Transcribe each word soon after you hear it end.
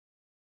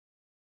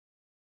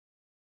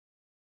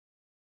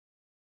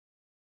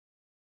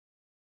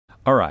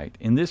Alright,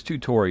 in this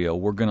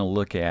tutorial we're going to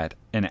look at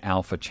an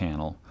alpha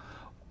channel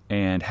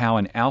and how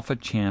an alpha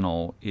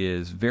channel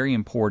is very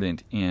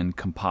important in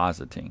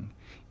compositing,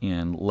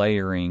 in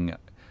layering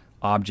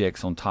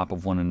objects on top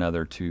of one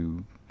another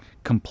to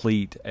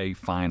complete a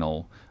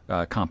final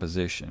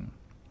composition.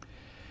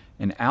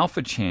 An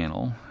alpha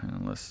channel,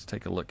 and let's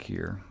take a look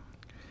here,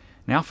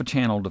 an alpha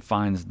channel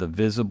defines the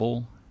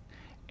visible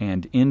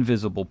and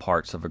invisible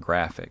parts of a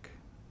graphic.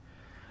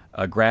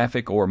 A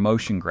graphic or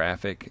motion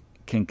graphic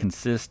can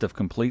consist of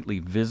completely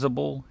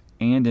visible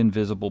and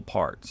invisible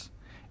parts.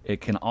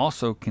 It can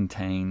also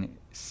contain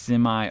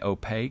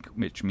semi-opaque,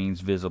 which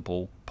means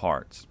visible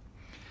parts.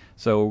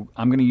 So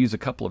I'm going to use a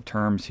couple of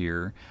terms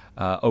here.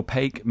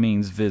 Opaque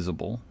means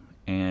visible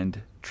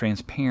and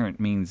transparent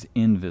means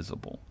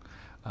invisible.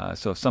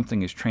 So if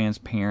something is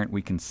transparent,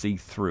 we can see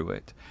through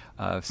it.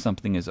 If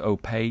something is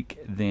opaque,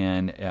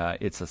 then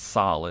it's a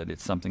solid.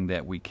 It's something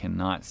that we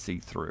cannot see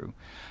through.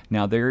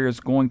 Now there is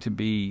going to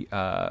be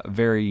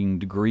varying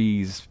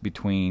degrees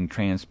between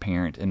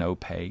transparent and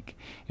opaque,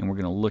 and we're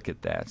going to look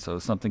at that. So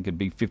something could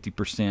be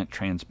 50%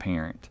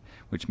 transparent,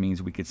 which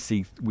means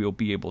we'll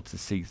be able to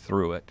see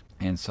through it.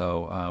 And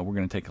so we're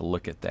going to take a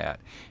look at that.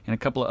 And a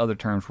couple of other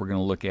terms we're going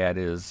to look at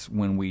is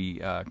when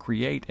we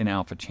create an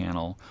alpha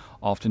channel,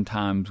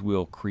 oftentimes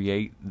we'll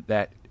create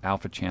that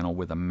alpha channel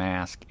with a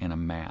mask and a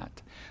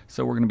matte.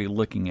 So we're going to be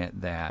looking at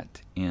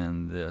that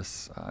in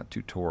this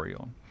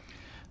tutorial.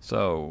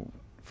 So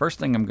first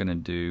thing I'm going to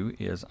do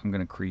is I'm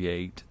going to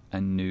create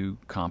a new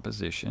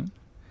composition.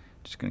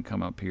 Just going to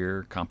come up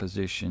here,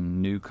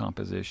 composition, new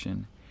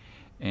composition,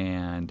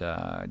 and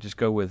just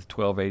go with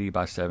 1280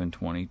 by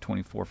 720,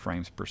 24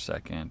 frames per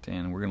second,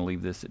 and we're going to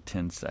leave this at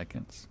 10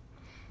 seconds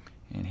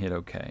and hit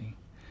OK.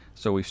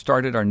 So we've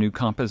started our new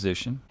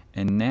composition,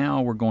 and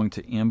now we're going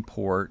to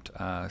import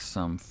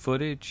some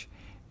footage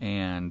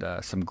and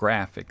some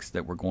graphics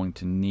that we're going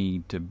to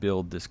need to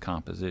build this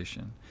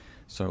composition.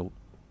 So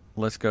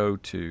let's go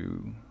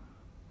to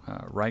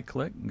right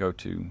click and go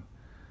to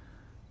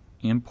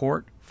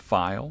import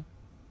file,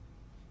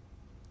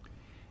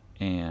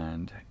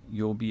 and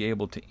you'll be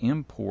able to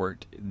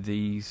import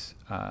these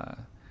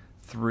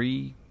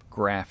three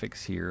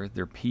graphics here.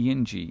 They're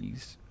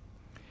PNGs,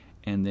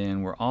 and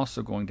then we're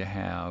also going to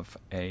have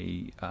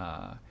a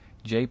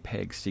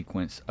JPEG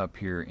sequence up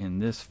here in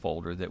this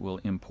folder that we'll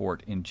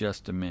import in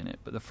just a minute.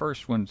 But the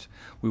first ones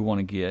we want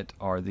to get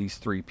are these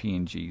three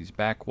PNGs: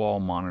 back wall,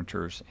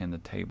 monitors, and the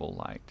table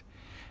light.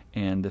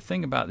 And the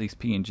thing about these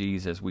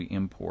PNGs as we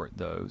import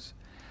those,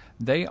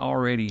 they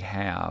already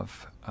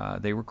have,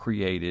 they were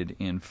created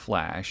in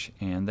Flash,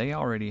 and they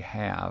already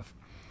have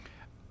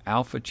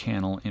alpha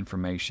channel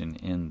information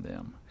in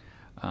them.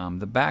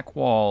 The back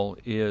wall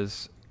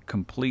is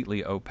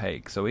completely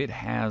opaque, so it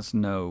has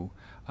no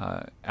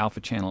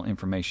alpha channel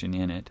information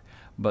in it,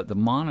 but the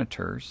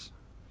monitors,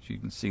 as you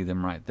can see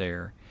them right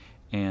there,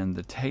 and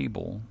the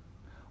table,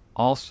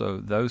 also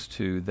those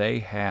two, they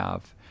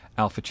have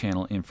alpha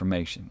channel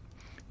information.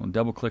 We'll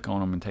double click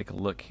on them and take a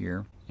look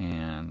here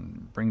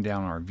and bring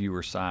down our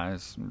viewer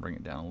size and bring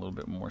it down a little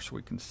bit more so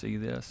we can see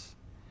this.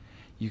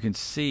 You can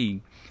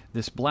see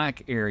this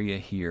black area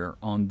here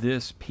on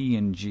this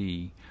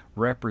PNG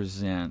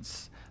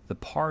represents the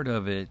part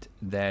of it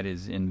that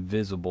is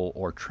invisible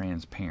or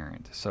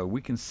transparent. So we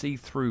can see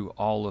through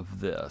all of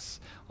this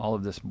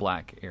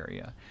black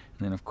area.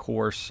 And then of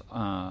course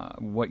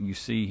what you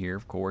see here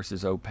of course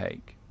is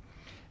opaque.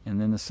 And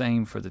then the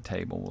same for the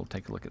table. We'll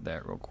take a look at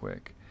that real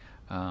quick.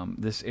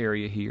 This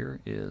area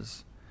here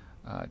is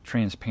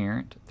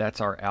transparent.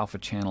 That's our alpha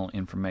channel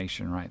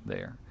information right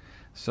there.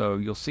 So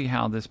you'll see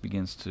how this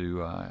begins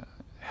to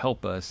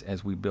help us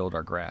as we build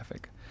our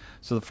graphic.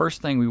 So the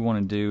first thing we want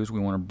to do is we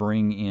want to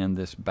bring in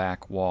this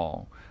back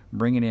wall.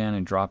 Bring it in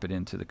and drop it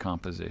into the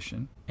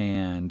composition.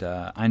 And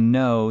I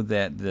know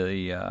that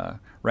the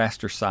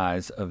raster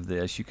size of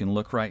this, you can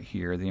look right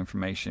here, the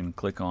information,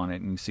 click on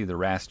it, and you see the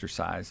raster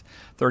size,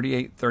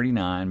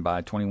 3839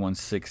 by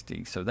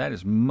 2160. So that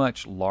is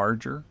much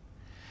larger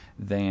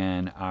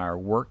than our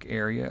work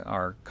area,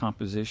 our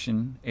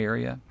composition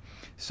area.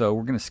 So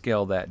we're going to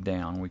scale that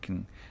down. We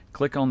can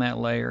click on that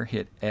layer,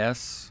 hit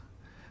S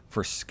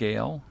for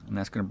scale, and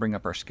that's going to bring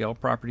up our scale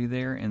property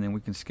there, and then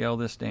we can scale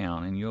this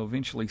down, and you'll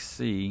eventually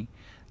see,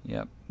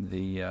 yep,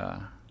 the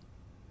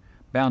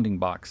bounding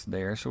box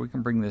there. So we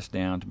can bring this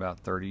down to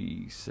about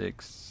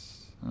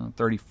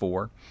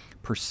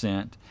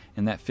 34%,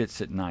 and that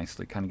fits it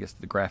nicely. Kind of gets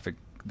the graphic,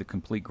 the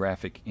complete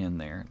graphic in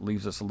there. It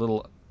leaves us a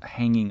little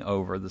hanging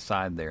over the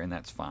side there, and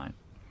that's fine.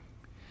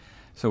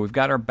 So we've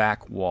got our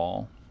back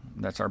wall.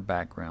 That's our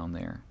background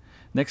there.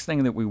 Next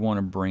thing that we want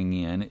to bring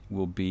in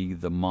will be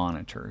the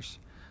monitors.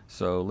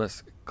 So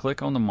let's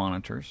click on the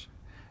monitors,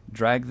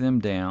 drag them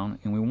down,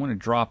 and we want to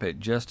drop it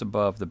just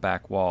above the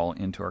back wall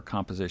into our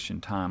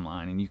composition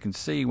timeline. And you can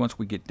see once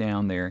we get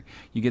down there,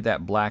 you get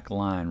that black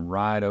line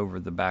right over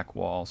the back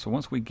wall. So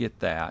once we get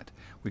that,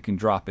 we can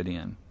drop it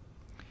in.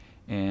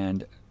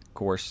 And of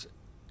course,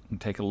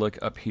 take a look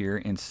up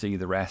here and see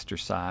the raster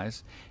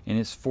size, and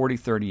it's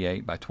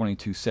 4038 by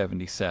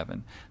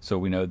 2277. So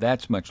we know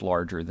that's much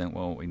larger than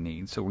what we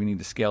need. So we need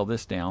to scale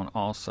this down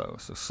also.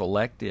 So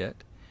select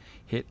it,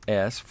 hit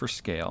S for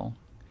scale,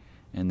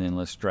 and then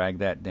let's drag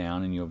that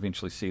down, and you'll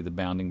eventually see the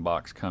bounding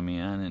box come in,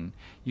 and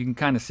you can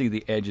kind of see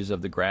the edges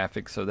of the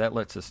graphic, so that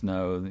lets us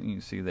know that you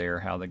can see there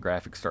how the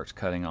graphic starts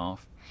cutting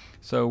off.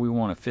 So we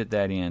want to fit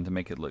that in to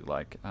make it look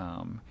like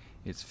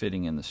it's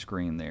fitting in the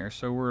screen there.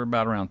 So we're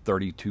about around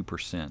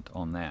 32%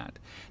 on that.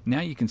 Now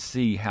you can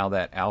see how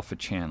that alpha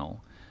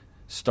channel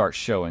starts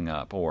showing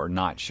up, or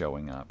not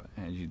showing up,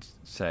 as you'd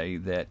say,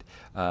 that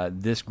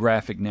this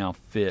graphic now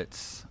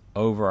fits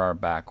over our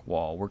back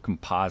wall. We're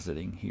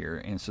compositing here,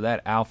 and so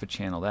that alpha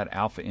channel, that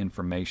alpha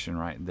information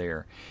right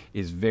there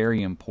is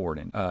very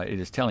important. It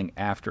is telling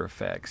After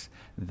Effects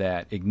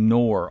that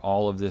ignore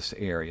all of this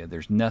area.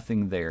 There's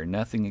nothing there,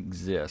 nothing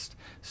exists,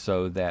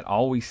 so that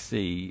all we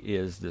see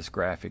is this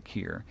graphic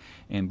here.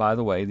 And by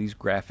the way, these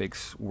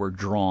graphics were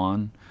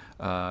drawn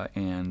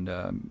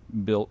and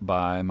built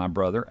by my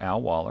brother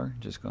Al Waller.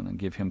 Just going to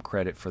give him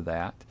credit for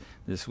that.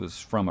 This was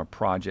from a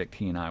project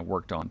he and I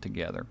worked on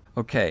together.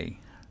 Okay,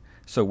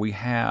 so we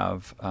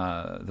have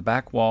the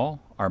back wall,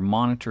 our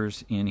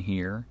monitors in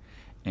here,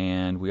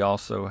 and we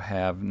also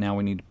have, now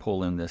we need to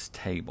pull in this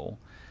table.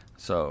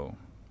 So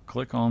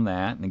click on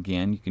that, and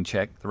again you can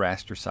check the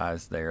raster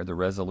size there, the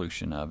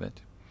resolution of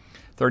it.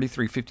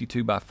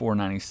 3352 by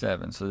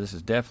 497, so this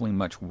is definitely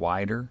much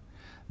wider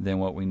than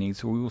what we need,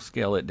 so we will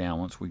scale it down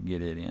once we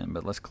get it in.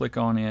 But let's click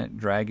on it,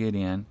 drag it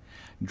in,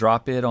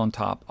 drop it on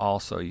top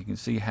also. You can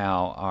see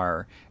how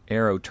our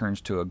arrow turns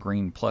to a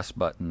green plus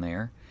button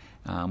there.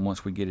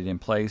 Once we get it in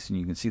place, and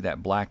you can see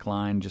that black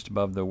line just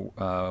above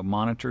the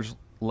monitors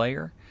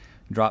layer,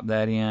 drop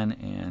that in,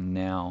 and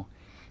now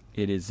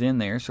it is in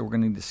there. So we're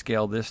going to need to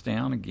scale this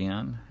down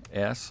again.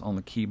 S on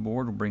the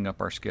keyboard will bring up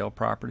our scale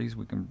properties.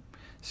 We can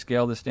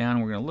scale this down,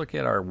 and we're going to look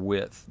at our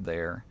width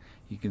there.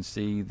 You can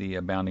see the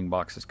bounding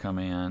boxes come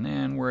in,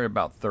 and we're at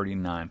about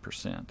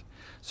 39%.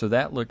 So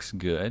that looks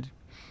good.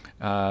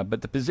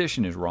 But the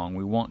position is wrong.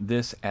 We want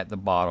this at the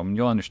bottom.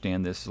 You'll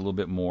understand this a little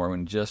bit more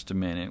in just a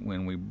minute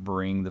when we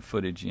bring the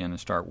footage in and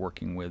start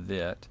working with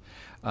it.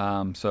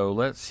 So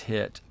let's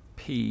hit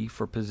P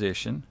for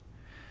position.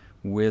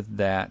 With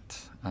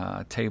that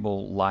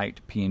table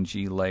light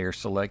PNG layer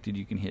selected,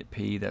 you can hit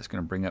P. That's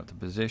going to bring up the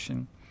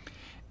position.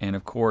 And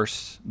of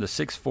course, the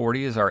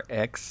 640 is our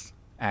X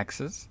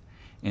axis,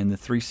 and the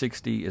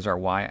 360 is our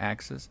Y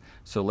axis.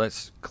 So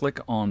let's click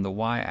on the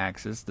Y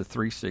axis, the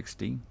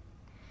 360.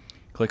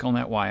 Click on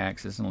that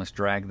Y-axis, and let's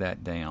drag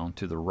that down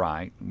to the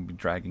right. We'll be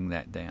dragging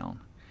that down,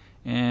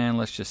 and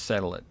let's just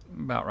settle it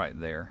about right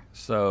there.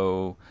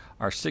 So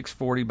our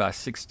 640 by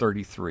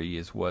 633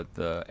 is what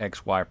the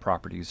XY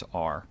properties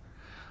are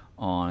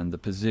on the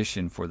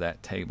position for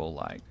that table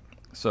light.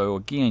 So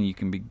again, you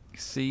can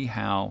see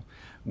how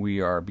we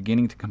are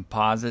beginning to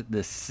composite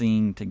this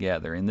scene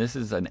together, and this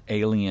is an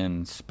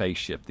alien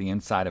spaceship, the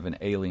inside of an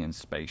alien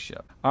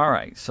spaceship.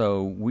 Alright,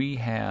 so we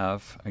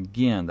have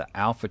again the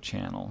alpha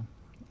channel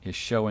is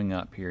showing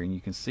up here, and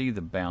you can see the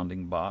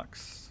bounding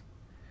box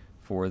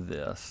for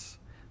this.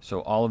 So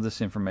all of this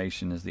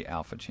information is the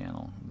alpha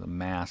channel, the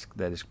mask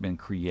that has been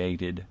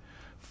created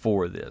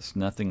for this.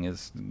 Nothing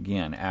is,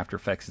 again, After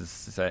Effects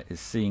is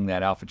seeing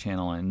that alpha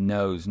channel and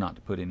knows not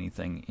to put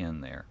anything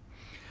in there.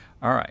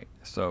 Alright,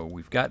 so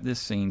we've got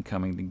this scene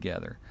coming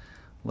together.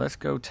 Let's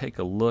go take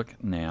a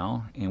look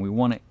now, and we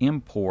want to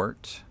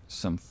import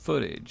some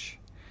footage.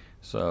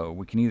 So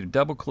we can either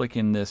double click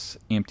in this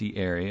empty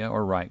area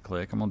or right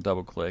click. I'm going to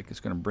double click. It's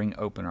going to bring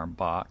open our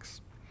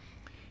box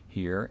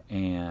here,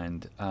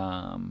 and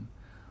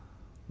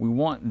we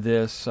want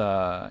this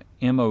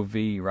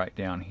MOV right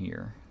down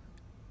here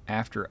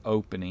after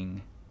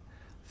opening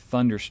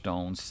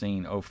Thunderstone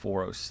scene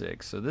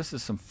 0406. So this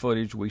is some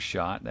footage we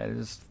shot. That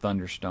is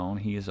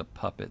Thunderstone. He is a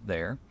puppet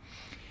there,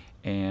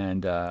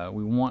 and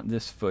we want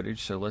this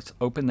footage, so let's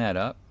open that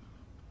up.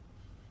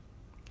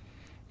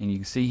 And you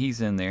can see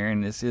he's in there,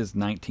 and this is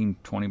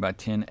 1920 by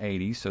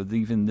 1080, so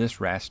even this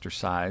raster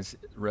size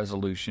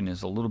resolution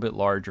is a little bit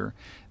larger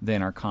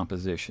than our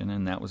composition,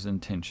 and that was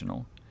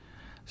intentional.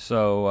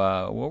 So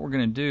what we're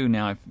going to do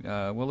now,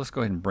 well, let's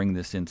go ahead and bring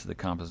this into the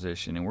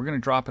composition, and we're going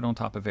to drop it on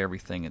top of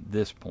everything at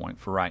this point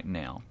for right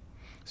now,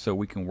 so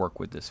we can work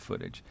with this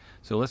footage.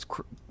 So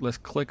let's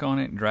click on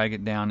it and drag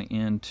it down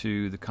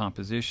into the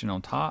composition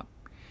on top.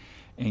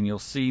 And you'll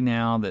see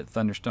now that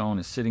Thunderstone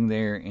is sitting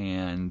there,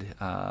 and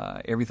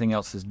everything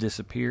else has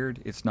disappeared.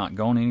 It's not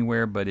going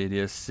anywhere, but it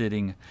is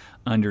sitting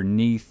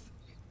underneath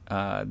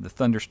the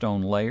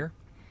Thunderstone layer.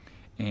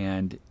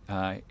 And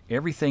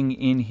everything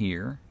in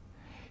here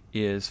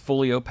is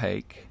fully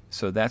opaque,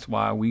 so that's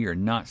why we are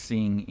not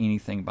seeing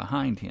anything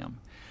behind him.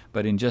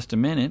 But in just a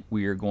minute,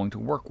 we are going to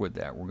work with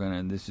that.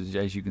 This is,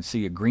 as you can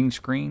see, a green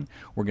screen.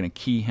 We're going to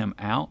key him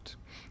out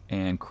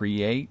and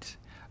create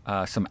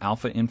some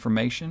alpha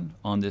information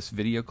on this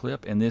video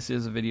clip, and this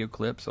is a video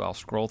clip, so I'll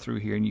scroll through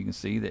here and you can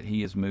see that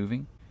he is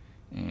moving.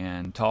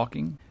 and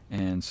talking.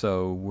 And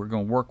so we're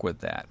going to work with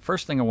that.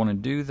 First thing I want to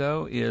do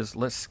though is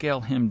let's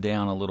scale him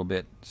down a little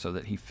bit so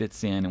that he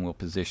fits in, and we'll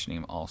position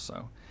him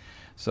also.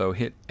 So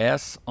hit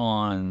S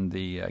on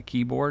the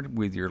keyboard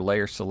with your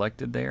layer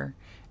selected there,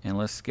 and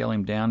let's scale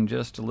him down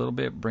just a little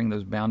bit. Bring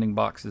those bounding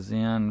boxes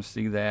in,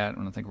 see that,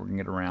 and I think we're going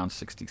to get around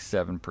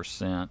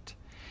 67%,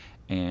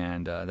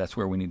 and that's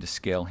where we need to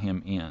scale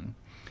him in.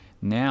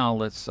 Now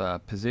let's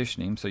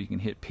position him, so you can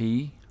hit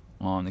P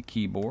on the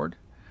keyboard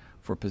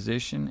for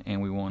position,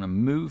 and we want to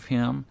move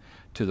him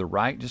to the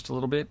right just a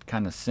little bit,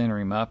 kind of center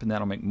him up, and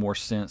that'll make more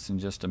sense in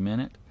just a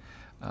minute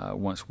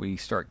once we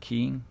start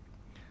keying.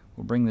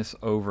 We'll bring this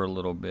over a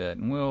little bit,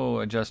 and we'll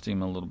adjust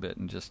him a little bit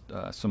and just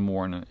some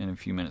more in a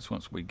few minutes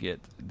once we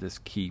get this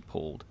key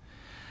pulled.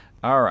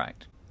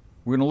 Alright,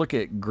 we're going to look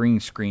at green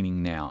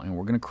screening now, and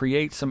we're going to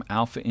create some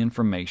alpha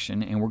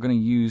information, and we're going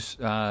to use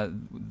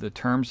the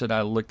terms that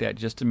I looked at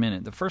just a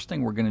minute. The first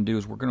thing we're going to do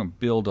is we're going to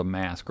build a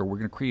mask, or we're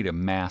going to create a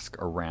mask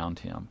around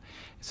him.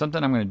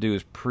 Something I'm going to do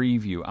is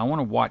preview. I want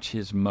to watch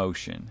his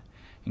motion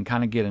and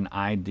kind of get an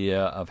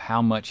idea of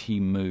how much he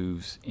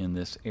moves in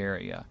this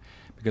area,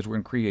 because we're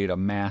going to create a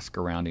mask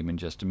around him in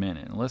just a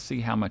minute. And let's see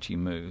how much he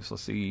moves.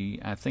 Let's see,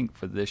 I think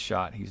for this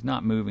shot he's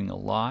not moving a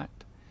lot,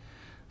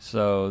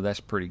 so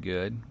that's pretty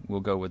good. We'll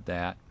go with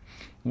that.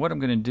 And what I'm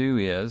going to do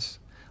is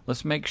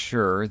let's make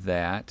sure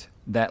that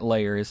that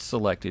layer is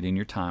selected in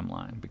your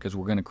timeline, because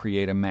we're going to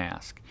create a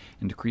mask.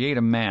 And to create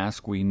a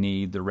mask we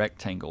need the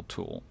rectangle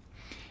tool.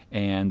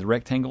 And the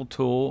rectangle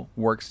tool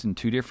works in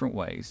two different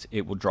ways.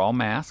 It will draw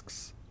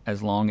masks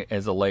as long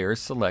as a layer is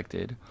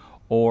selected,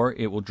 or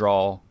it will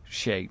draw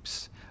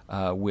shapes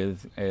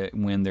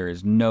when there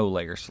is no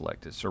layer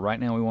selected. So right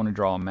now we want to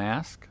draw a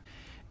mask,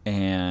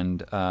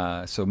 and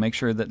so make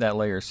sure that that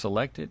layer is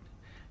selected.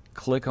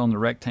 Click on the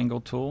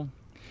rectangle tool,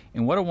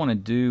 and what I want to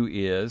do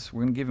is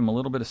we're going to give him a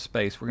little bit of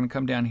space. We're going to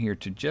come down here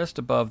to just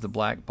above the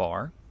black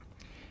bar,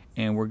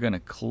 and we're going to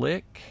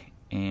click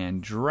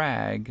and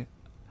drag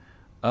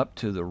up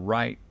to the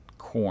right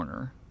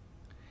corner.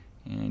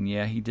 And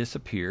yeah, he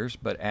disappears,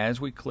 but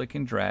as we click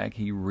and drag,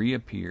 he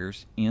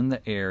reappears in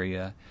the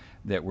area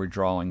that we're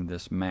drawing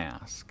this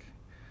mask.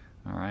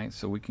 Alright,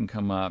 so we can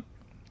come up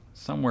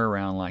somewhere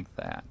around like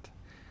that.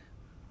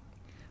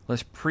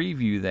 Let's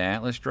preview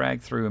that. Let's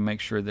drag through and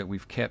make sure that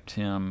we've kept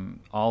him,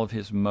 all of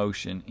his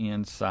motion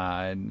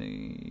inside.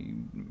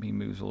 He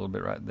moves a little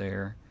bit right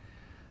there.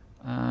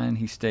 And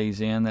he stays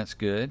in, that's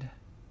good.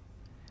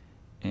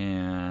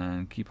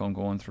 And keep on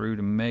going through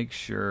to make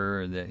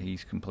sure that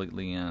he's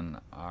completely in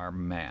our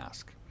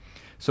mask.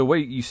 So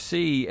what you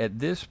see at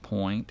this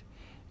point,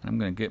 and I'm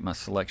going to get my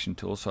selection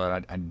tool so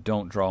I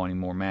don't draw any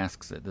more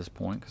masks at this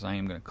point, because I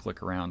am going to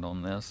click around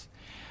on this.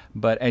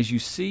 But as you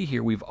see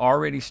here, we've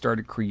already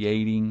started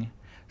creating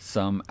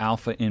some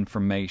alpha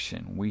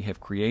information. We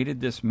have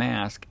created this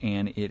mask,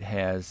 and it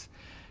has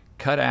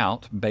cut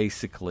out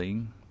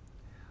basically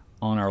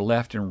on our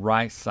left and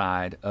right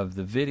side of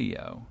the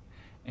video.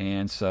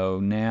 And so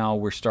now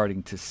we're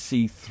starting to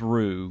see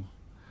through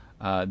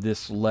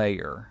this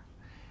layer,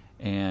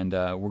 and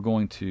we're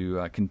going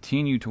to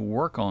continue to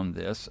work on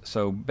this.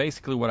 So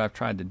basically what I've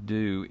tried to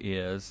do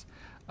is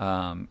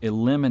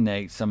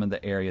eliminate some of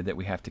the area that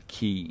we have to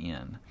key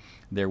in.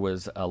 There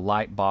was a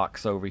light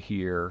box over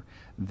here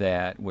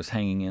that was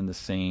hanging in the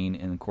scene,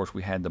 and of course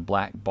we had the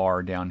black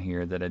bar down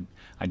here that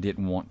I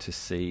didn't want to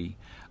see.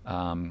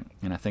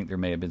 And I think there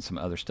may have been some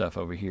other stuff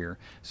over here.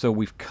 So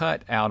we've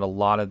cut out a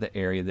lot of the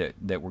area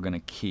that we're going to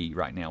key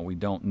right now. We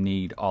don't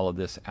need all of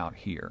this out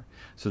here.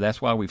 So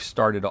that's why we've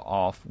started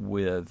off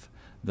with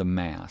the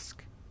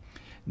mask.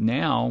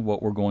 Now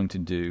what we're going to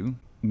do,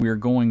 we're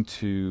going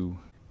to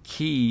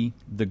key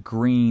the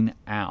green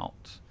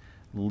out,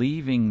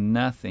 leaving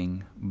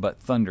nothing but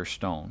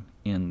Thunderstone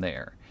in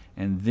there.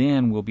 And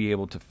then we'll be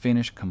able to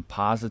finish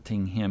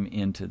compositing him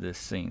into this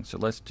scene. So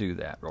let's do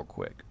that real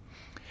quick.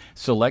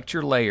 Select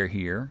your layer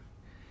here,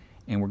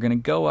 and we're going to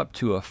go up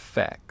to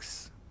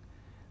Effects,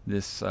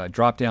 this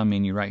drop down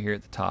menu right here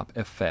at the top,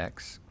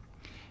 Effects,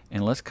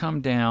 and let's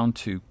come down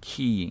to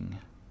Keying.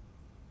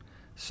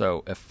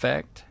 So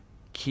Effect,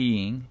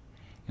 Keying,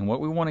 and what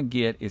we want to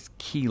get is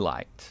Key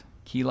Light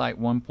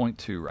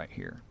 1.2 right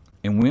here.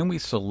 And when we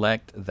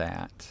select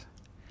that,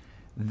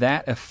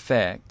 that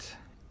effect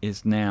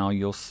is now,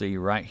 you'll see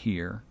right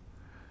here,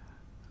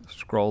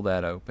 scroll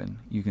that open,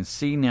 you can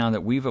see now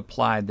that we've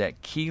applied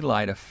that key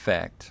light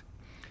effect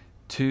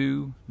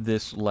to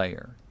this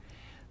layer.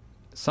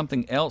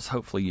 Something else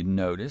hopefully you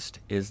noticed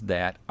is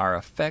that our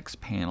effects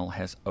panel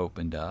has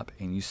opened up,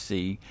 and you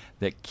see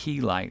that key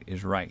light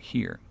is right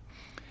here.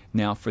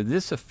 Now for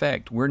this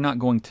effect, we're not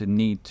going to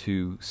need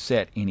to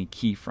set any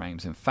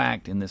keyframes. In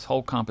fact, in this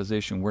whole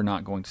composition, we're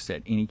not going to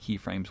set any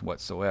keyframes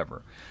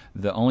whatsoever.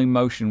 The only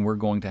motion we're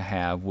going to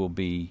have will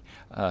be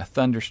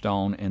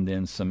Thunderstone and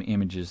then some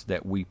images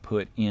that we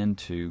put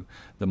into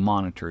the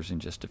monitors in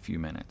just a few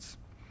minutes.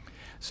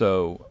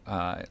 So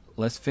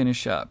let's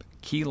finish up.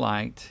 Key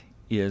light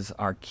is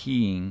our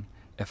keying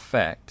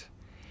effect,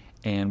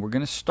 and we're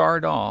going to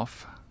start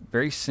off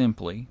very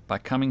simply by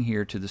coming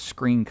here to the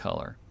screen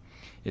color.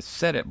 It's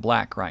set at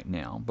black right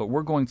now, but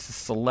we're going to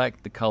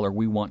select the color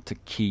we want to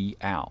key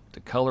out, the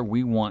color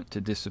we want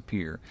to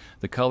disappear,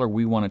 the color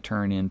we want to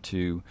turn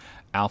into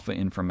alpha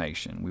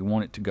information. We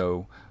want it to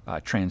go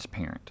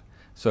transparent.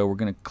 So we're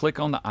going to click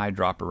on the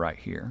eyedropper right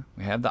here.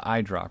 We have the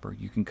eyedropper.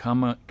 You can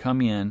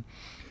come in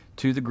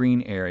to the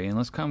green area, and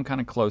let's come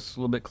kind of close, a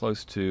little bit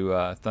close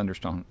to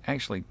Thunderstone.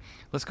 Actually,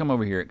 let's come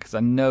over here because I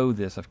know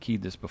this, I've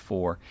keyed this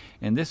before,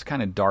 and this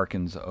kind of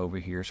darkens over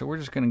here. So we're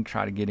just going to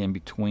try to get in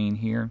between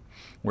here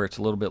where it's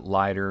a little bit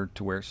lighter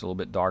to where it's a little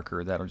bit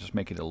darker. That'll just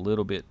make it a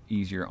little bit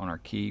easier on our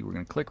key. We're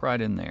going to click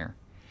right in there,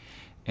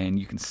 and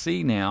you can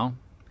see now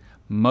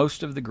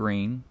most of the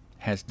green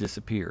has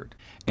disappeared,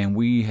 and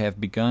we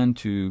have begun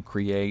to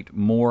create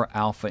more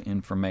alpha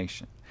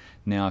information.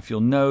 Now if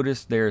you'll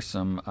notice, there's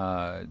some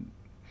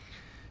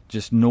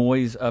just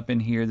noise up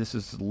in here. This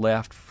is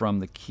left from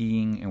the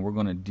keying, and we're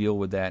going to deal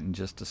with that in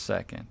just a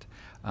second.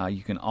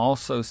 You can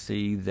also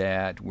see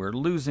that we're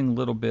losing a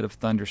little bit of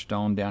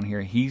Thunderstone down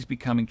here. He's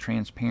becoming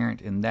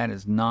transparent, and that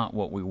is not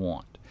what we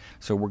want.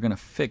 So we're going to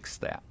fix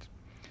that.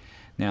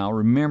 Now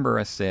remember,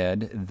 I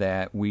said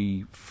that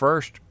we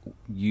first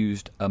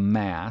used a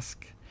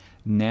mask.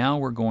 Now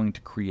we're going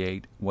to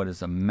create what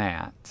is a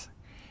matte.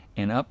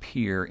 And up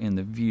here in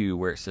the view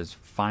where it says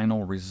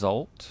Final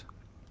Result,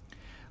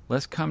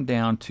 let's come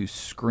down to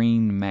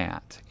Screen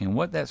Matte, and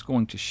what that's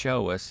going to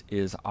show us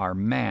is our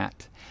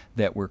matte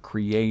that we're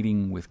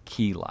creating with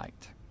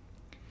Keylight.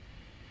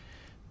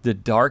 The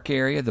dark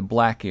area, the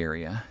black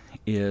area,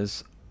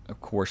 is of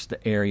course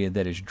the area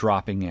that is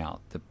dropping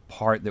out, the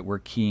part that we're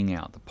keying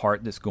out, the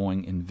part that's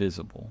going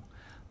invisible.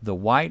 The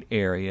white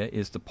area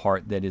is the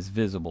part that is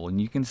visible,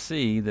 and you can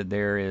see that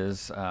there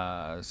is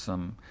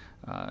some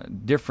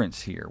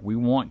difference here. We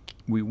want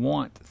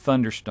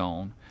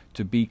Thunderstone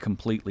to be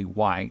completely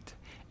white,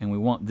 and we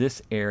want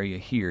this area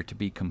here to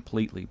be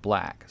completely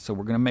black. So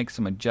we're going to make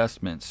some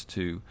adjustments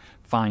to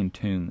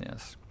fine-tune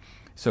this.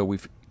 So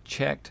we've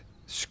checked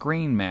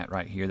Screen Matte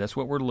right here. That's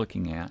what we're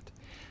looking at.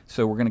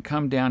 So we're going to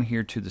come down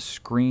here to the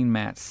Screen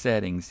Matte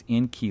settings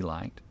in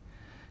Keylight.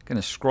 Going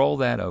to scroll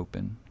that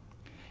open,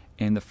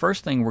 and the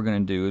first thing we're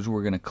going to do is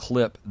we're going to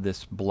clip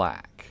this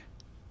black.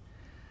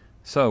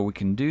 So we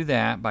can do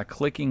that by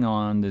clicking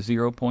on the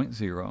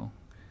 0.0.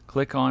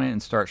 Click on it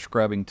and start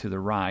scrubbing to the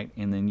right,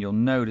 and then you'll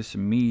notice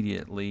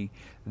immediately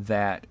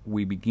that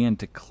we begin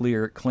to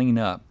clean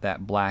up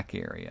that black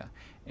area,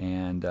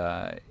 and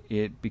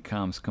it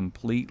becomes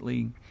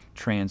completely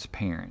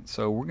transparent.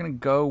 So we're going to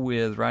go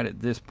with, right at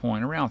this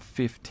point, around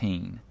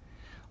 15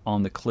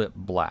 on the clip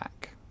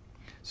black.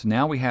 So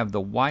now we have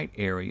the white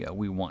area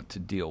we want to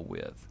deal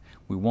with.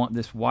 We want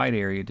this white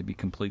area to be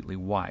completely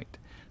white.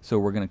 So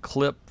we're going to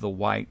clip the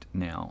white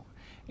now,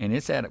 and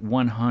it's at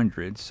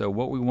 100. So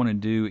what we want to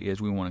do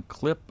is we want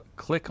to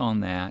click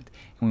on that,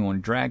 and we want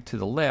to drag to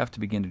the left to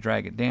begin to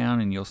drag it down,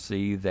 and you'll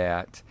see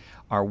that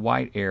our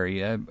white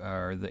area,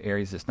 or the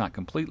areas that's not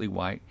completely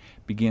white,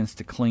 begins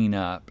to clean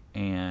up,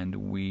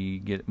 and we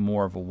get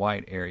more of a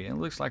white area. It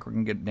looks like we're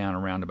going to get down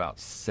around about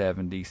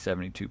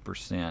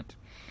 70-72%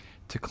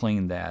 to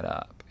clean that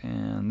up,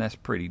 and that's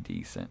pretty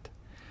decent.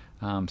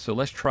 So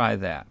let's try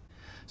that.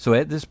 So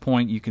at this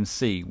point you can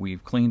see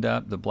we've cleaned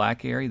up the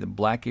black area. The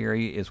black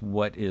area is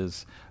what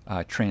is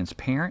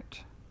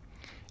transparent,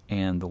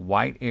 and the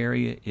white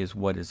area is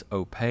what is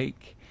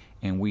opaque,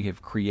 and we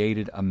have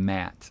created a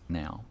matte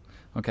now.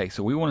 Okay,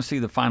 so we want to see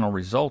the final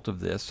result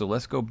of this, so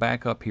let's go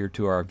back up here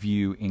to our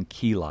view in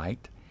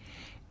Keylight,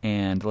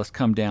 and let's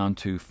come down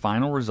to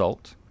Final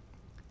Result,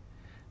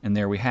 and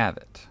there we have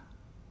it.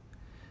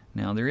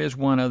 Now there is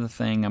one other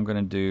thing I'm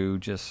going to do,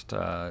 just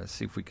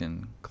see if we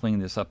can clean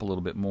this up a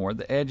little bit more.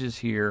 The edges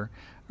here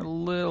are a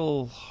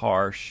little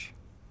harsh,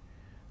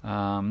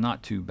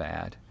 not too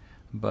bad,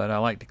 but I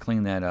like to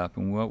clean that up,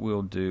 and what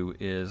we'll do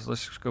is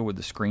let's just go with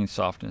the screen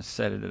softness,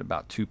 set it at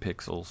about 2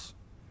 pixels.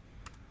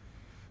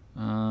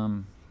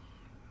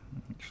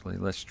 Actually,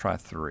 let's try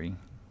 3.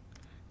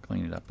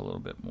 Clean it up a little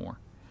bit more.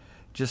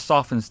 Just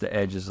softens the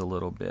edges a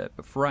little bit,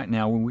 but for right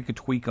now we could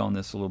tweak on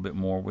this a little bit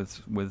more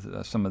with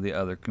some of the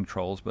other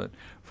controls, but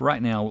for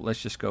right now let's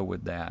just go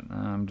with that.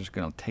 I'm just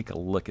going to take a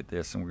look at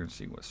this, and we're going to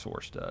see what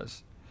Source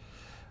does.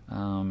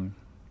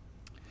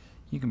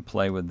 You can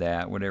play with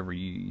that, whatever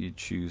you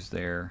choose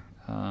there.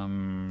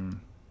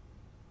 I'm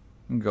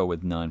going to go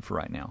with none for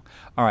right now.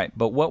 Alright,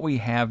 but what we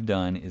have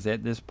done is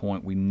at this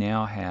point we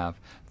now have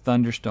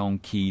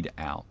Thunderstone keyed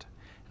out.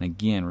 And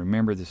again,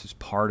 remember, this is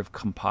part of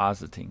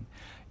compositing.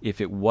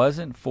 If it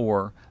wasn't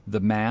for the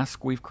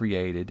mask we've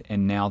created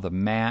and now the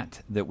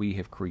matte that we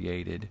have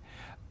created,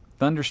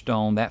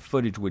 Thunderstone, that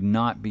footage would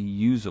not be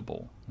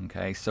usable.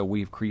 Okay, so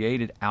we've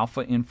created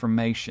alpha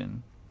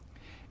information,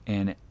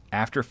 and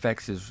After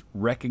Effects is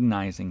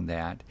recognizing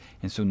that,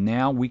 and so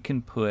now we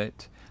can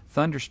put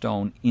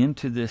Thunderstone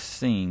into this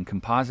scene,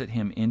 composite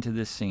him into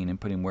this scene, and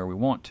put him where we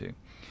want to.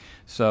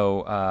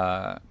 So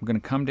I'm going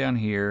to come down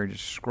here,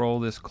 just scroll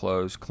this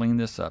close, clean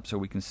this up so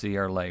we can see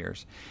our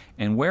layers.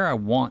 And where I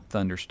want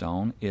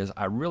Thunderstone is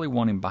I really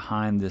want him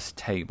behind this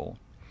table.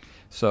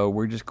 So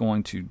we're just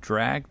going to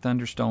drag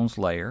Thunderstone's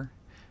layer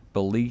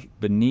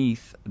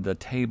beneath the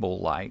table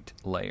light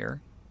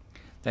layer.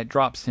 That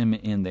drops him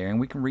in there, and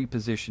we can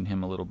reposition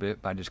him a little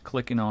bit by just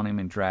clicking on him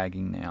and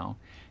dragging now,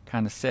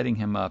 kind of setting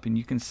him up. And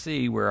you can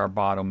see where our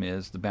bottom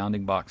is. The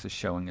bounding box is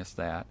showing us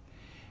that.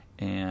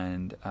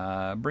 And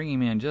bring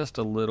him in just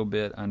a little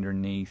bit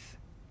underneath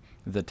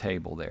the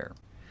table there.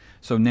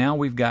 So now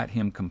we've got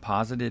him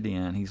composited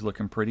in. He's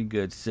looking pretty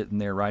good, sitting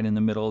there right in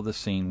the middle of the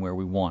scene where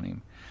we want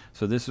him.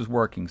 So this is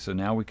working. So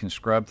now we can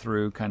scrub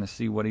through, kind of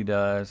see what he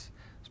does.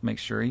 Let's make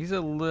sure he's a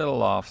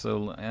little off.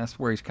 So that's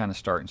where he's kind of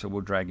starting. So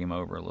we'll drag him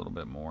over a little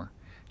bit more.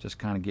 Just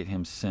kind of get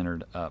him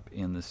centered up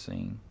in the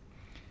scene.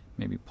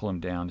 Maybe pull him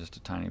down just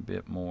a tiny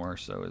bit more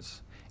so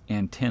his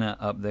antenna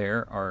up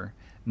there are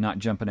not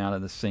jumping out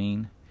of the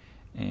scene.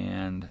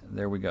 And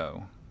there we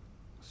go.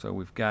 So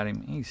we've got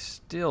him. He's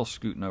still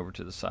scooting over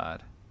to the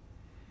side.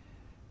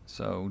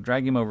 So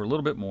drag him over a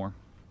little bit more.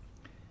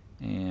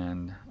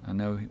 And I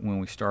know when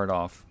we start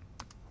off,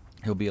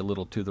 he'll be a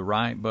little to the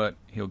right, but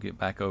he'll get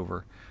back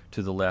over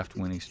to the left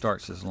when he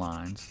starts his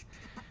lines.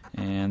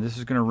 And this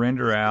is going to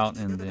render out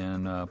and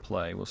then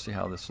play. We'll see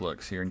how this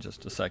looks here in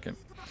just a second.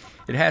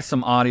 It has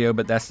some audio,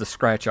 but that's the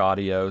scratch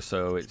audio,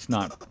 so it's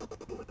not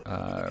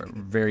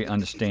very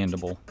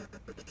understandable.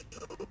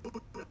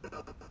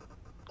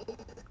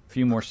 A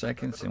few more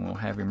seconds and we'll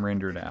have him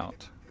rendered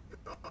out.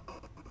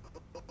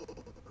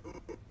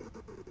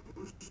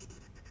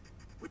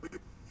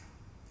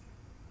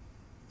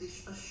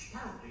 This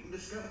astounding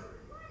discovery.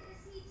 What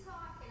is he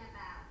talking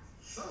about?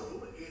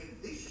 So, in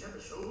this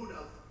episode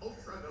of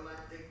Ultra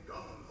Galactic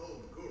Gung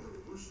Ho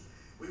Gurus,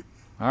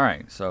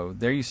 Alright, so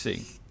there you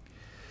see.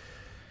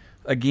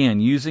 Again,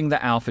 using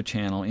the alpha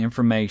channel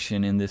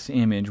information in this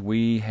image,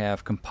 we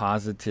have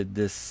composited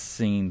this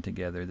scene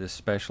together, this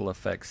special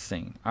effects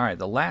scene. Alright,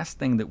 the last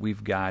thing that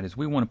we've got is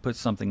we want to put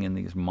something in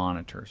these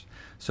monitors.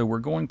 So we're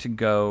going to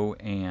go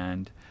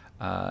and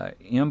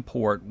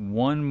import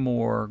one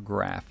more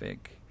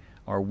graphic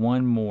or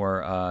one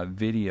more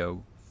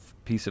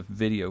piece of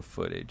video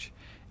footage.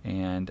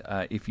 And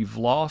if you've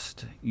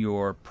lost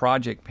your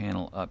project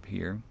panel up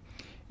here,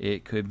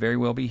 it could very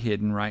well be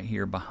hidden right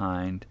here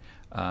behind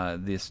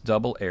this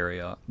double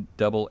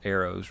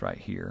arrows right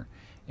here.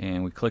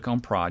 And we click on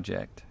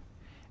project,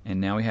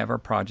 and now we have our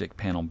project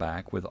panel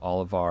back with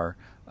all of our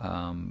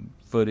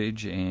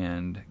footage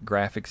and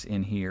graphics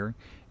in here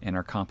and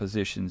our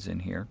compositions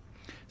in here.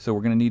 So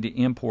we're going to need to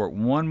import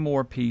one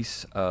more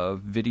piece of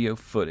video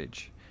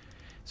footage.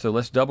 So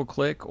let's double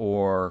click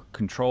or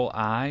Control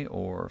I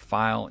or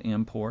File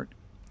Import.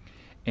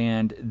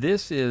 And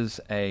this is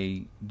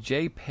a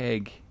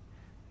JPEG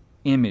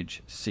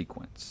image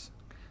sequence.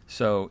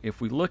 So if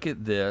we look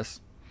at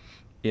this,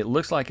 it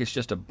looks like it's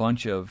just a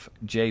bunch of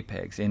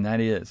JPEGs, and that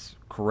is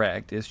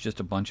correct. It's just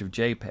a bunch of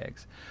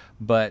JPEGs.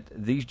 But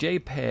these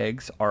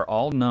JPEGs are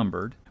all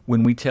numbered.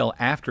 When we tell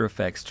After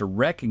Effects to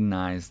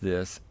recognize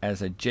this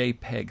as a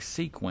JPEG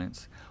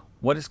sequence,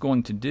 what it's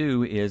going to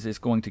do is it's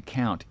going to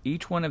count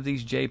each one of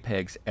these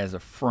JPEGs as a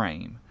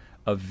frame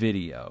of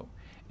video.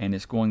 And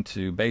it's going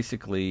to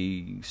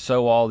basically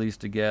sew all these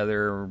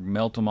together,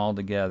 melt them all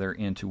together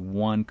into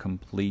one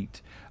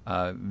complete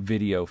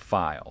video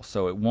file.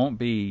 So it won't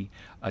be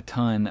a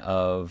ton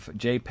of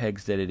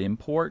JPEGs that it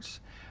imports.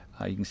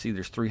 You can see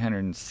there's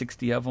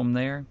 360 of them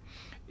there.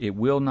 It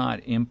will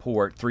not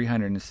import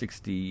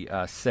 360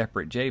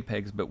 separate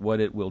JPEGs, but what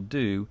it will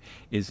do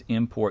is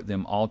import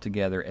them all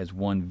together as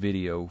one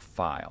video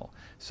file.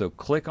 So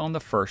click on the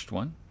first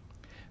one.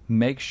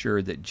 Make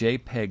sure that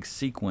JPEG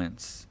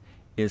sequence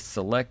is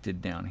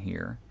selected down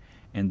here,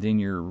 and then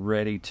you're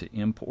ready to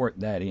import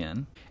that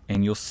in.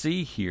 And you'll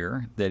see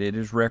here that it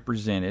is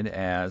represented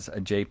as a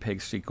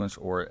JPEG sequence,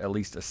 or at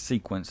least a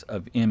sequence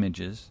of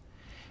images.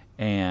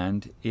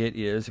 And it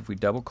is, if we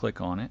double click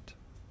on it,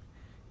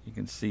 you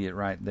can see it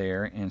right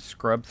there, and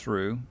scrub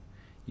through.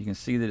 You can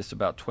see that it's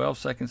about 12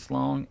 seconds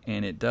long,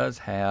 and it does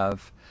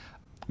have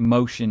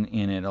motion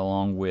in it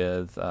along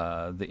with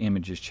the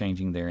images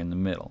changing there in the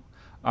middle.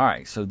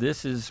 Alright, so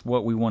this is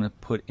what we want to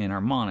put in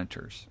our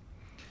monitors.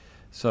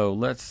 So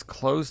let's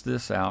close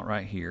this out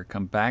right here,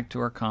 come back to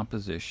our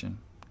composition,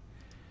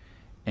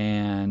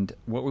 and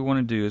what we want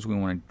to do is we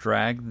want to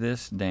drag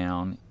this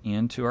down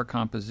into our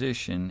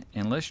composition,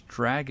 and let's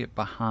drag it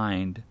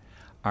behind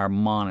our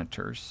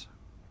monitors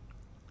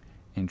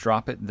and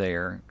drop it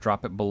there,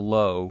 drop it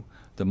below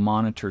the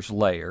monitors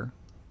layer,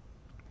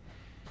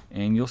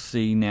 and you'll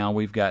see now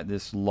we've got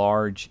this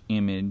large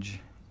image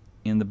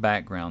in the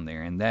background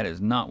there, and that is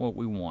not what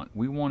we want.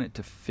 We want it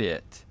to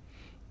fit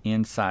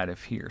inside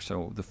of here.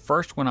 So the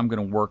first one I'm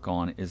going to work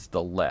on is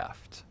the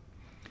left,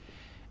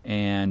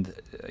 and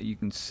you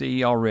can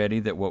see already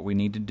that what we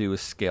need to do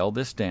is scale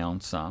this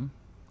down some.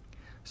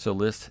 So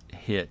let's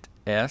hit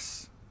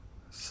S,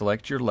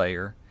 select your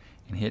layer,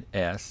 and hit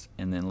S,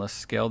 and then let's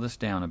scale this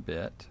down a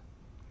bit.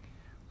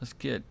 Let's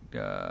get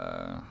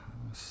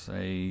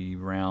say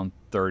around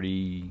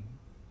 30,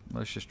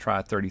 let's just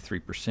try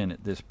 33%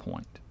 at this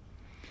point.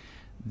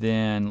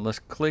 Then let's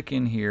click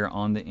in here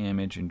on the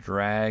image and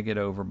drag it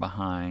over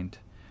behind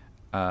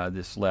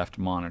this left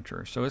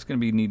monitor. So it's going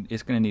to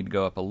need to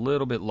go up a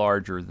little bit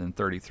larger than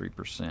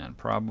 33%,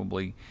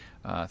 probably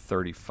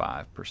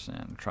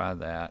 35%. Try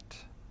that.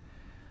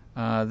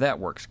 That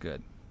works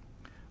good.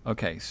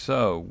 Okay,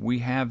 so we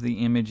have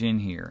the image in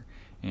here,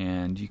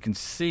 and you can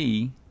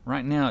see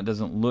right now it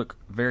doesn't look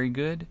very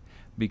good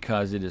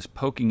because it is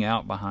poking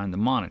out behind the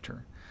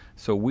monitor.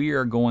 So we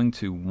are going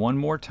to, one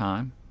more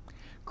time,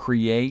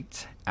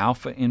 create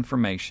alpha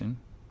information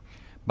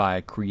by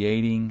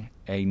creating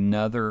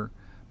another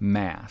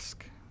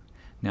mask.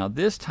 Now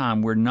this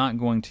time we're not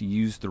going to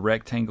use the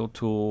rectangle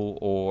tool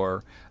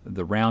or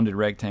the rounded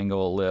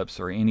rectangle, ellipse,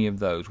 or any of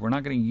those. We're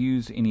not going to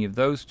use any of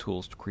those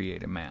tools to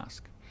create a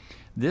mask.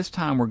 This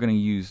time we're going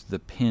to use the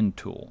pen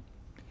tool,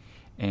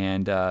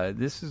 and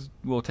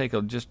will take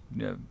just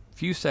a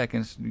few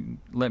seconds.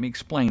 Let me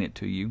explain it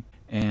to you,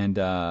 and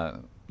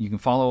you can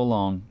follow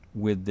along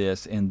with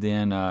this, and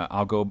then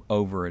I'll go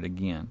over it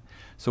again.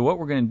 So what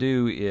we're going to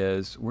do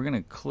is we're going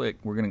to click.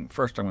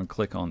 First I'm going to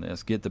click on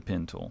this, get the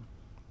pen tool,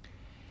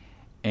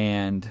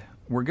 and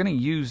we're going to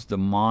use the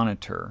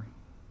monitor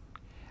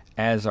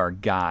as our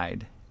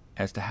guide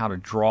as to how to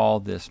draw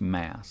this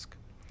mask.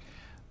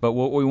 But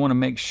what we want to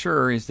make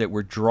sure is that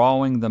we're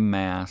drawing the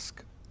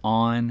mask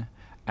on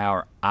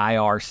our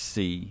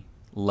IRC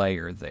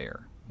layer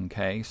there.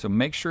 Okay, so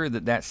make sure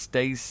that that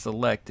stays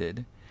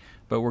selected,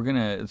 but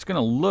it's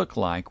gonna look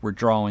like we're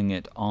drawing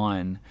it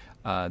on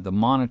the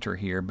monitor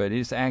here, but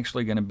it's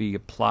actually going to be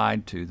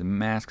applied to, the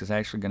mask is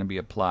actually going to be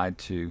applied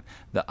to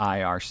the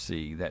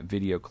IRC, that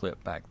video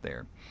clip back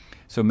there.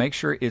 So make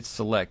sure it's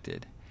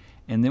selected.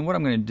 And then what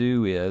I'm going to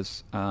do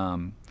is,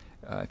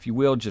 if you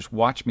will, just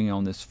watch me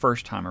on this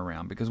first time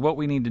around, because what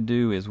we need to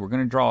do is we're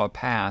going to draw a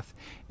path,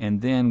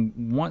 and then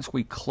once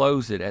we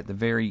close it at the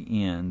very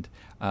end,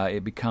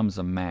 it becomes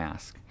a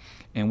mask.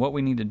 And what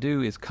we need to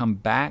do is come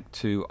back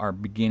to our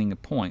beginning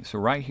point. So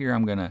right here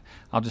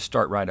I'll just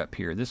start right up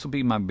here. This will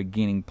be my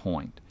beginning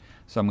point.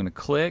 So I'm going to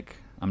click.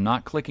 I'm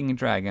not clicking and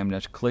dragging, I'm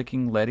just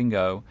clicking, letting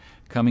go,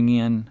 coming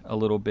in a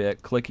little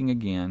bit, clicking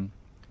again,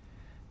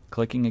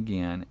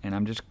 and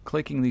I'm just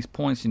clicking these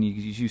points, and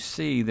as you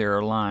see there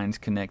are lines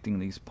connecting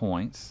these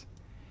points,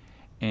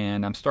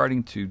 and I'm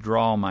starting to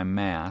draw my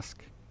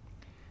mask.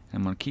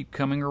 I'm going to keep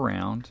coming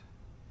around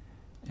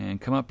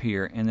and come up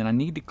here, and then I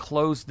need to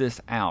close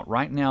this out.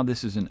 Right now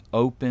this is an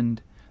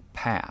opened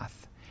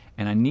path,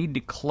 and I need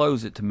to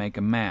close it to make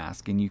a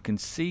mask. And you can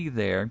see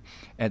there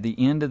at the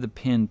end of the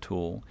pen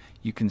tool,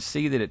 you can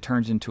see that it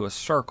turns into a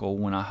circle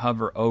when I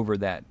hover over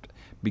that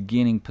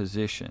beginning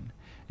position.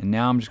 And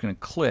now I'm just going to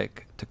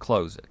click to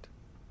close it.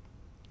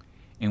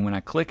 And when I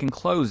click and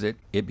close it,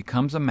 it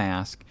becomes a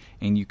mask,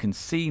 and you can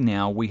see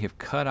now we have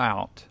cut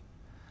out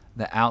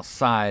the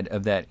outside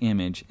of that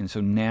image, and so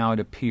now it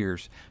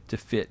appears to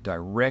fit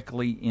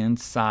directly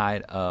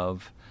inside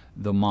of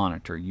the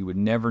monitor. You would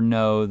never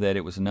know that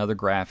it was another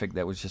graphic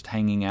that was just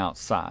hanging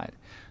outside.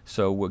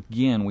 So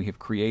again, we have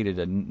created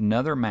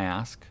another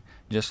mask,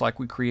 just like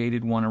we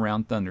created one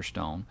around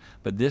Thunderstone,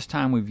 but this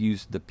time we've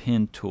used the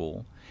pen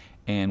tool.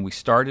 And we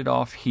started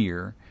off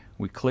here,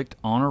 we clicked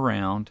on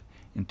around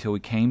until we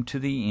came to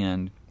the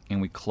end,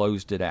 and we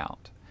closed it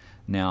out.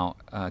 Now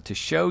to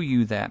show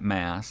you that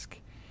mask,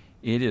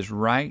 it is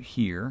right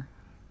here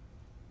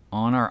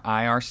on our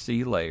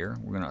IRC layer.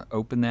 We're going to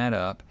open that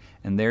up,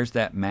 and there's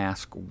that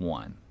mask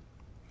 1.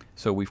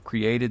 So we've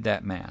created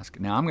that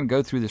mask. Now I'm going to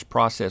go through this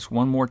process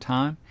one more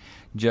time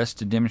just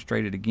to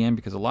demonstrate it again,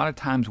 because a lot of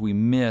times we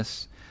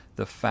miss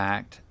the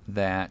fact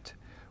that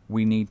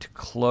we need to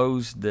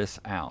close this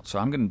out. So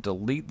I'm going to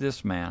delete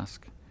this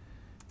mask,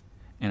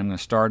 and I'm going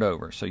to start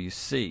over. So you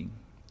see,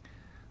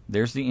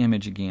 there's the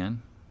image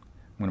again.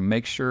 I'm going to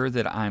make sure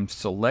that I'm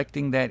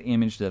selecting that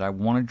image that I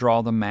want to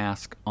draw the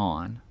mask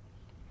on,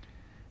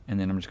 and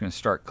then I'm just going to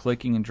start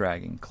clicking and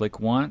dragging. Click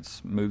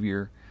once, move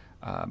your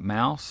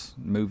mouse,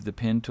 move the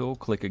pen tool,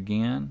 click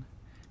again,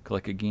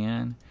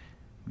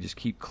 just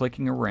keep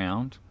clicking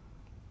around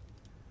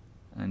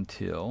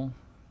until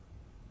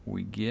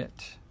we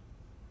get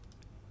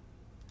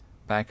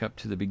back up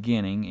to the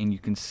beginning. And you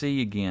can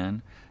see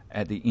again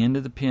at the end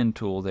of the pen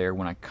tool there,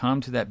 when I come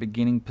to that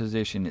beginning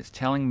position, it's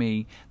telling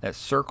me that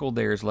circle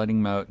there is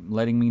letting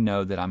me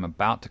know that I'm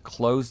about to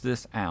close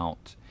this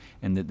out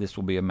and that this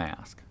will be a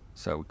mask.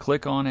 So we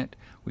click on it,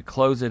 we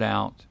close it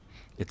out,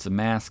 it's a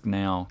mask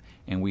now,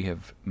 and we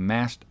have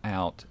masked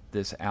out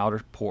this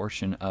outer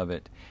portion of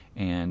it,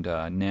 and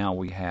now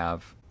we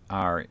have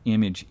our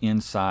image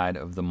inside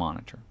of the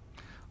monitor.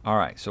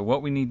 Alright, so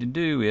what we need to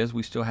do is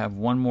we still have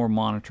one more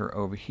monitor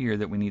over here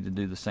that we need to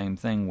do the same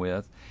thing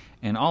with,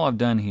 and all I've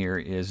done here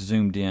is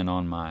zoomed in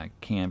on my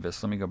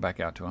canvas. Let me go back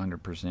out to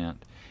 100%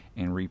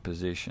 and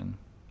reposition.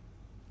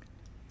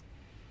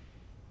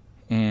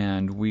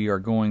 And we are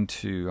going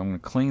to, I'm going to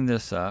clean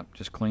this up,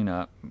 just clean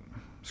up,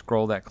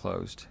 scroll that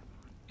closed,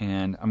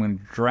 and I'm going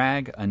to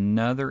drag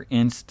another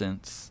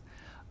instance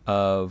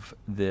of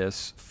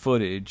this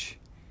footage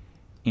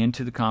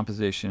into the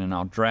composition, and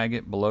I'll drag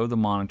it below the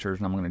monitors,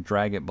 and I'm going to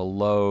drag it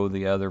below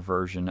the other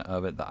version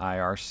of it, the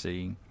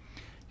IRC,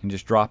 and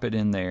just drop it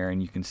in there.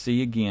 And you can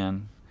see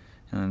again,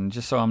 And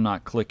just so I'm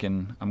not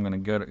clicking, I'm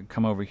going to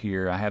come over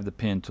here. I have the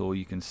pen tool,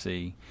 you can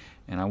see,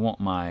 and I want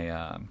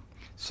my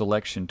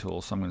selection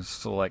tool, so I'm going to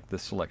select the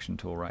selection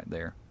tool right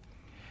there.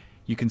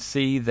 You can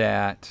see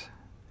that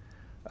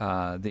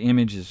the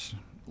image is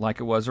like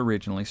it was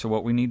originally, so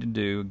what we need to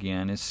do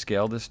again is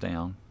scale this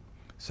down.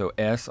 So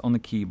S on the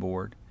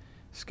keyboard,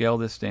 scale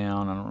this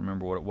down. I don't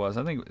remember what it was.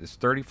 I think it's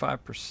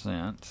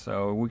 35%.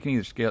 So we can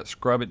either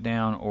scrub it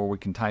down, or we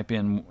can type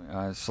in,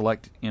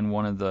 select in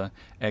one of the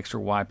X or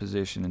Y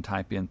position and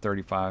type in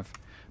 35%.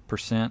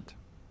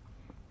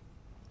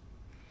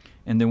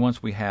 And then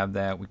once we have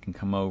that, we can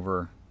come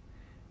over,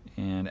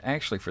 and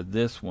actually for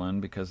this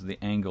one, because the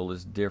angle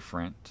is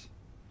different,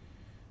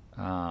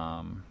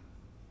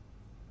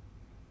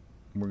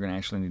 we're going to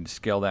actually need to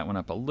scale that one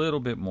up a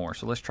little bit more.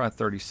 So let's try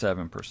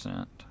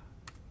 37%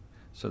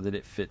 so that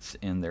it fits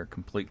in there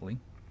completely.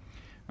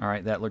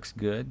 Alright, that looks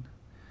good.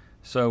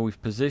 So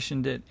we've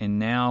positioned it, and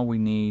now we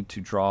need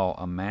to draw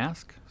a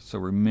mask. So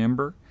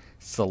remember,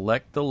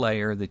 select the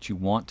layer that you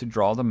want to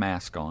draw the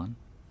mask on.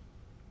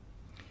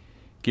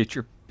 Get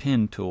your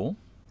pen tool,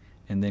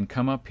 and then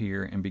come up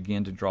here and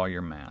begin to draw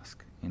your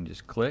mask. And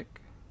just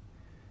click,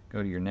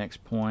 go to your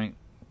next point,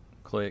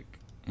 click,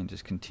 and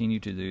just continue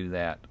to do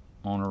that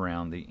on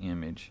around the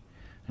image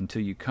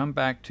until you come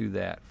back to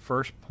that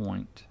first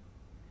point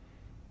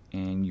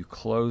and you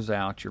close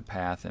out your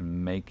path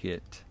and make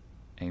it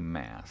a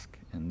mask.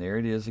 And there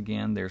it is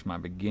again. There's my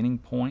beginning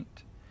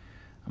point.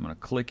 I'm going to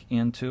click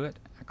into it,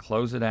 I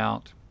close it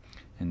out,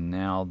 and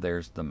now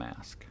there's the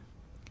mask.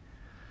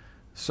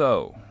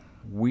 So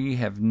we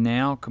have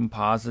now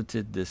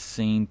composited this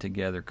scene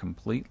together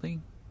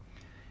completely,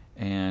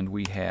 and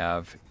we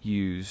have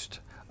used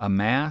a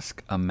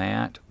mask, a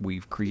matte,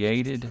 we've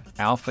created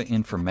alpha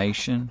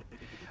information,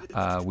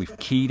 we've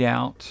keyed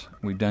out,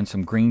 we've done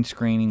some green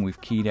screening, we've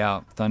keyed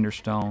out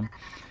Thunderstone.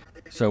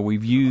 So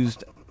we've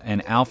used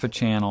an alpha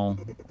channel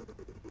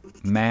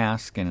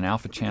mask and an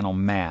alpha channel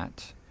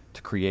matte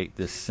to create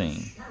this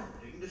scene.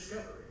 Astounding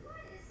discovery. What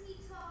is he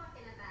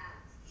talking about?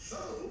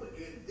 So,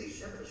 in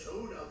this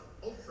episode of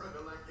Ultra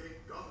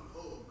Galactic Gung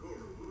Ho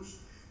Gurus,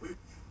 we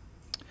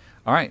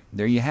Alright,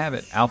 there you have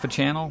it. Alpha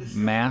channel,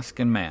 mask,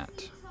 and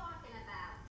matte.